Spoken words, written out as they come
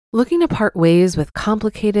Looking to part ways with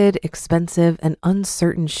complicated, expensive, and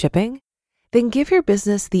uncertain shipping? Then give your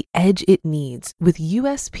business the edge it needs with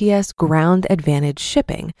USPS Ground Advantage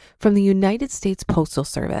shipping from the United States Postal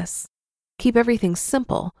Service. Keep everything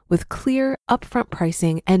simple with clear, upfront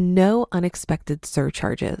pricing and no unexpected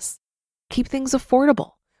surcharges. Keep things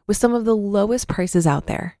affordable with some of the lowest prices out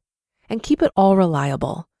there. And keep it all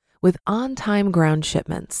reliable with on-time ground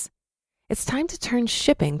shipments. It's time to turn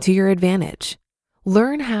shipping to your advantage.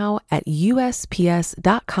 Learn how at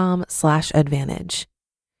USPS.com/advantage.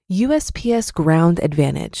 USPS Ground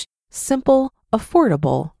Advantage. Simple,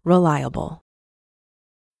 affordable, reliable.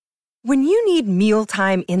 When you need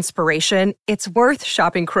mealtime inspiration, it's worth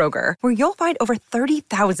shopping Kroger, where you'll find over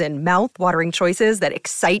 30,000 mouth-watering choices that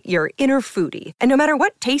excite your inner foodie. And no matter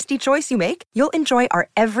what tasty choice you make, you'll enjoy our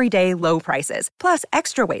everyday low prices, plus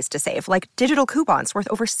extra ways to save, like digital coupons worth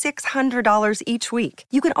over $600 each week.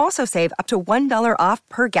 You can also save up to $1 off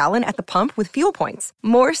per gallon at the pump with fuel points.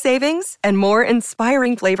 More savings and more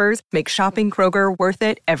inspiring flavors make shopping Kroger worth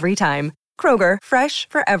it every time. Kroger, fresh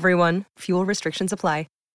for everyone. Fuel restrictions apply.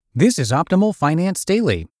 This is Optimal Finance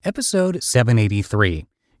Daily, episode 783.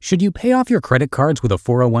 Should you pay off your credit cards with a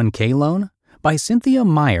 401k loan? By Cynthia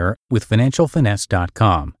Meyer with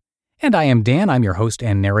FinancialFinesse.com. And I am Dan, I'm your host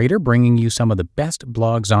and narrator, bringing you some of the best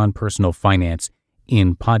blogs on personal finance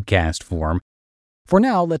in podcast form. For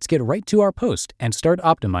now, let's get right to our post and start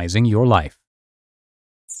optimizing your life.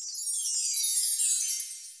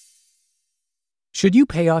 Should you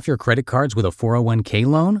pay off your credit cards with a 401k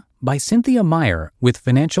loan? By Cynthia Meyer with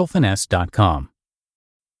FinancialFinesse.com.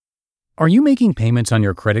 Are you making payments on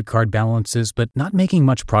your credit card balances but not making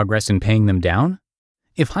much progress in paying them down?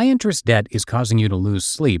 If high-interest debt is causing you to lose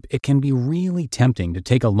sleep, it can be really tempting to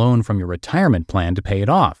take a loan from your retirement plan to pay it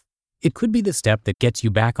off. It could be the step that gets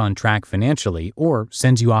you back on track financially or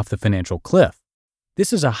sends you off the financial cliff.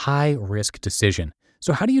 This is a high-risk decision,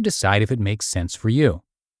 so how do you decide if it makes sense for you?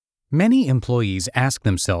 Many employees ask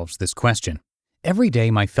themselves this question. Every day,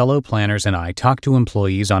 my fellow planners and I talk to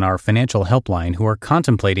employees on our financial helpline who are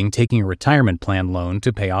contemplating taking a retirement plan loan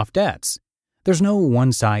to pay off debts. There's no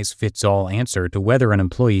one-size-fits-all answer to whether an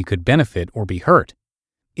employee could benefit or be hurt.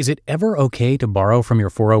 Is it ever okay to borrow from your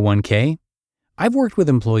 401k? I've worked with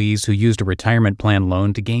employees who used a retirement plan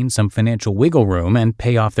loan to gain some financial wiggle room and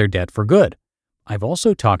pay off their debt for good. I've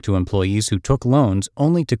also talked to employees who took loans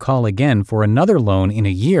only to call again for another loan in a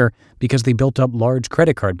year because they built up large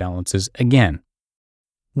credit card balances again.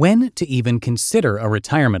 When to even consider a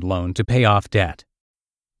retirement loan to pay off debt?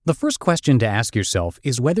 The first question to ask yourself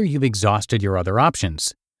is whether you've exhausted your other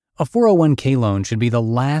options. A 401k loan should be the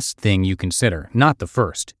last thing you consider, not the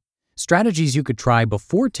first. Strategies you could try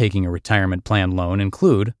before taking a retirement plan loan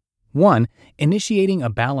include 1. Initiating a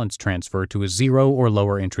balance transfer to a 0 or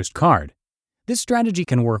lower interest card. This strategy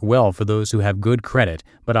can work well for those who have good credit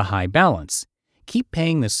but a high balance. Keep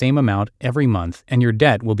paying the same amount every month and your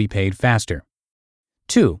debt will be paid faster.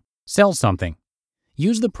 2. Sell something.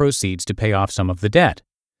 Use the proceeds to pay off some of the debt.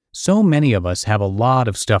 So many of us have a lot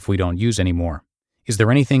of stuff we don't use anymore. Is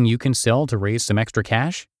there anything you can sell to raise some extra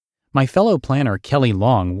cash? My fellow planner Kelly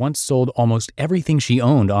Long once sold almost everything she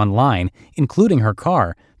owned online, including her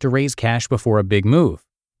car, to raise cash before a big move.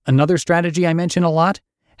 Another strategy I mention a lot?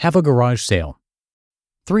 Have a garage sale.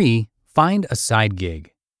 3. Find a side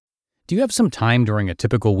gig. Do you have some time during a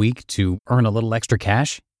typical week to earn a little extra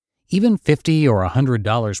cash? Even $50 or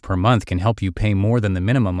 $100 per month can help you pay more than the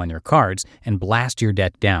minimum on your cards and blast your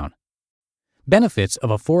debt down. Benefits of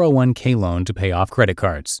a 401k loan to pay off credit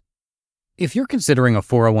cards. If you're considering a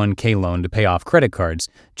 401k loan to pay off credit cards,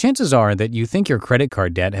 chances are that you think your credit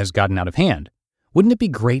card debt has gotten out of hand. Wouldn't it be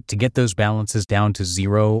great to get those balances down to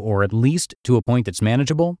 0 or at least to a point that's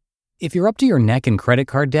manageable? If you're up to your neck in credit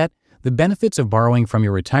card debt, the benefits of borrowing from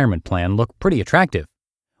your retirement plan look pretty attractive.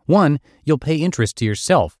 1. You'll pay interest to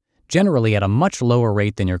yourself, generally at a much lower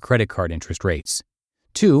rate than your credit card interest rates.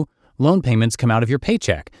 2. Loan payments come out of your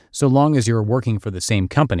paycheck. So long as you're working for the same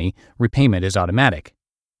company, repayment is automatic.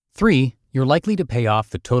 3. You're likely to pay off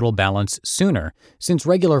the total balance sooner, since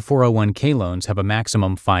regular 401k loans have a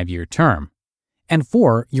maximum 5-year term. And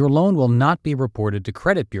 4. Your loan will not be reported to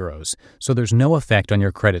credit bureaus, so there's no effect on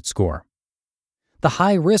your credit score. The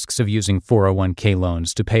high risks of using 401k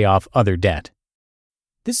loans to pay off other debt.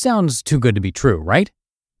 This sounds too good to be true, right?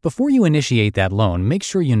 Before you initiate that loan, make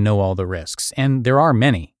sure you know all the risks, and there are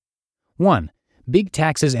many. 1. Big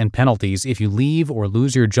taxes and penalties if you leave or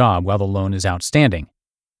lose your job while the loan is outstanding.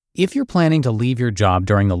 If you're planning to leave your job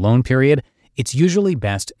during the loan period, it's usually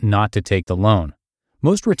best not to take the loan.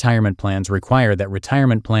 Most retirement plans require that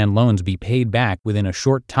retirement plan loans be paid back within a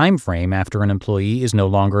short time frame after an employee is no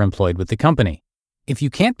longer employed with the company. If you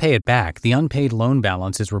can't pay it back, the unpaid loan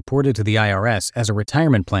balance is reported to the IRS as a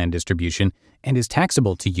retirement plan distribution and is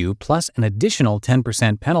taxable to you, plus an additional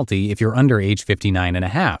 10% penalty if you're under age 59 and a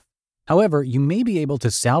half. However, you may be able to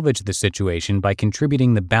salvage the situation by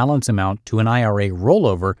contributing the balance amount to an IRA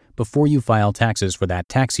rollover before you file taxes for that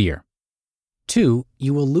tax year. 2.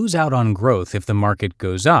 You will lose out on growth if the market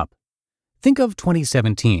goes up. Think of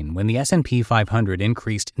 2017 when the S&P 500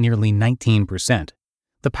 increased nearly 19%.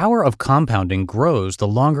 The power of compounding grows the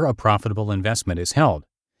longer a profitable investment is held.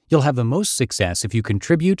 You'll have the most success if you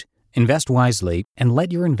contribute, invest wisely, and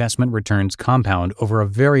let your investment returns compound over a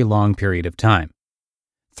very long period of time.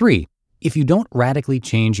 3. If you don't radically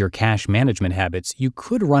change your cash management habits, you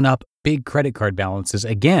could run up big credit card balances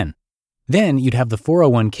again. Then you'd have the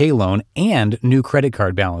 401k loan and new credit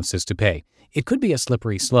card balances to pay. It could be a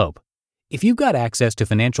slippery slope. If you've got access to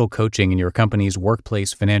financial coaching in your company's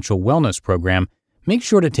workplace financial wellness program, make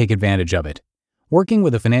sure to take advantage of it. Working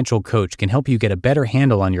with a financial coach can help you get a better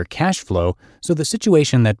handle on your cash flow so the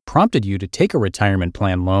situation that prompted you to take a retirement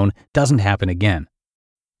plan loan doesn't happen again.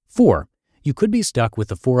 4. You could be stuck with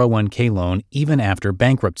the 401k loan even after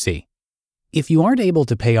bankruptcy. If you aren't able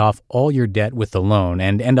to pay off all your debt with the loan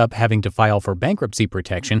and end up having to file for bankruptcy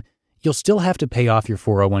protection, you'll still have to pay off your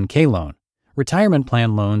 401k loan. Retirement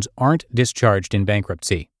plan loans aren't discharged in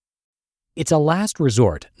bankruptcy. It's a last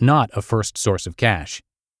resort, not a first source of cash.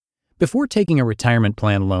 Before taking a retirement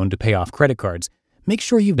plan loan to pay off credit cards, make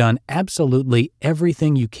sure you've done absolutely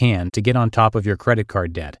everything you can to get on top of your credit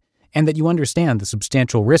card debt and that you understand the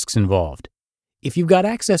substantial risks involved. If you've got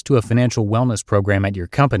access to a financial wellness program at your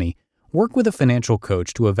company, work with a financial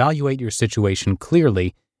coach to evaluate your situation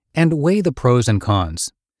clearly and weigh the pros and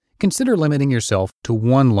cons. Consider limiting yourself to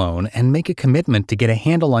one loan and make a commitment to get a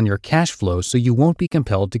handle on your cash flow so you won't be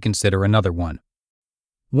compelled to consider another one.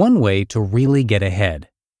 One way to really get ahead.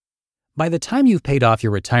 By the time you've paid off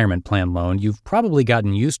your retirement plan loan, you've probably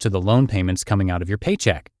gotten used to the loan payments coming out of your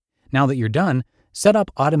paycheck. Now that you're done, set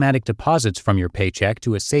up automatic deposits from your paycheck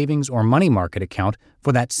to a savings or money market account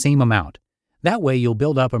for that same amount. That way you'll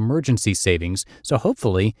build up emergency savings, so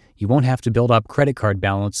hopefully you won't have to build up credit card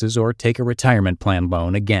balances or take a retirement plan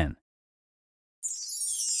loan again.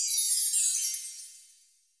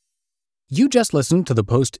 You just listened to the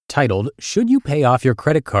post titled, "Should You Pay Off Your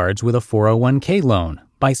Credit Cards with a 401k Loan?"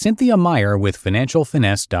 by Cynthia Meyer with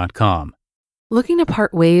FinancialFinesse.com. Looking to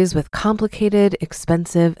part ways with complicated,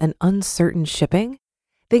 expensive, and uncertain shipping?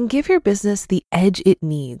 Then give your business the edge it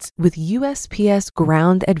needs with USPS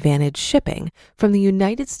Ground Advantage shipping from the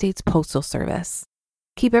United States Postal Service.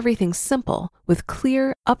 Keep everything simple with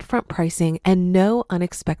clear, upfront pricing and no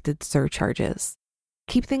unexpected surcharges.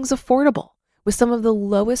 Keep things affordable with some of the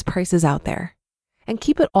lowest prices out there. And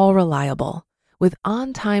keep it all reliable with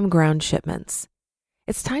on-time ground shipments.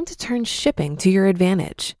 It's time to turn shipping to your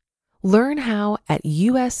advantage. Learn how at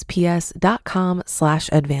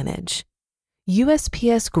USPS.com/advantage.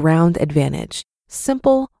 USPS Ground Advantage.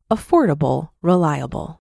 Simple, affordable,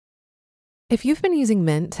 reliable. If you've been using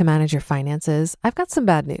Mint to manage your finances, I've got some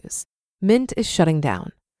bad news. Mint is shutting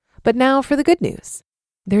down. But now for the good news.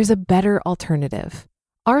 There's a better alternative.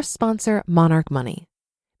 Our sponsor, Monarch Money.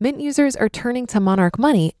 Mint users are turning to Monarch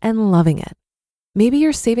Money and loving it. Maybe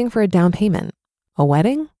you're saving for a down payment, a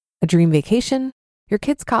wedding, a dream vacation, your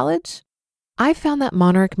kid's college. I've found that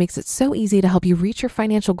Monarch makes it so easy to help you reach your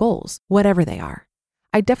financial goals, whatever they are.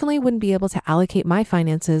 I definitely wouldn't be able to allocate my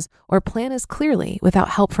finances or plan as clearly without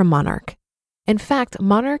help from Monarch. In fact,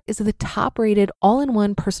 Monarch is the top-rated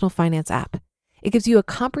all-in-one personal finance app. It gives you a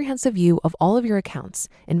comprehensive view of all of your accounts,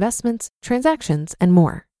 investments, transactions, and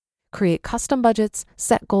more. Create custom budgets,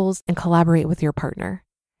 set goals, and collaborate with your partner.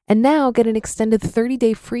 And now get an extended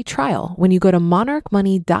 30-day free trial when you go to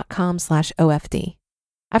monarchmoney.com/OFD.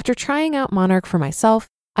 After trying out Monarch for myself,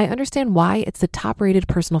 I understand why it's the top-rated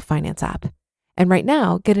personal finance app. And right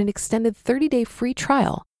now, get an extended 30-day free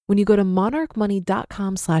trial when you go to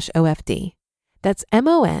monarchmoney.com/OFD. That's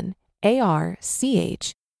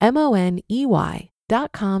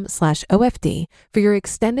monarchmoney.com/OFD for your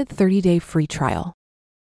extended 30-day free trial.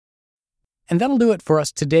 And that'll do it for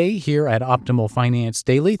us today here at Optimal Finance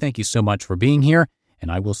Daily. Thank you so much for being here, and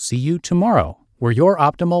I will see you tomorrow where your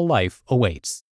optimal life awaits.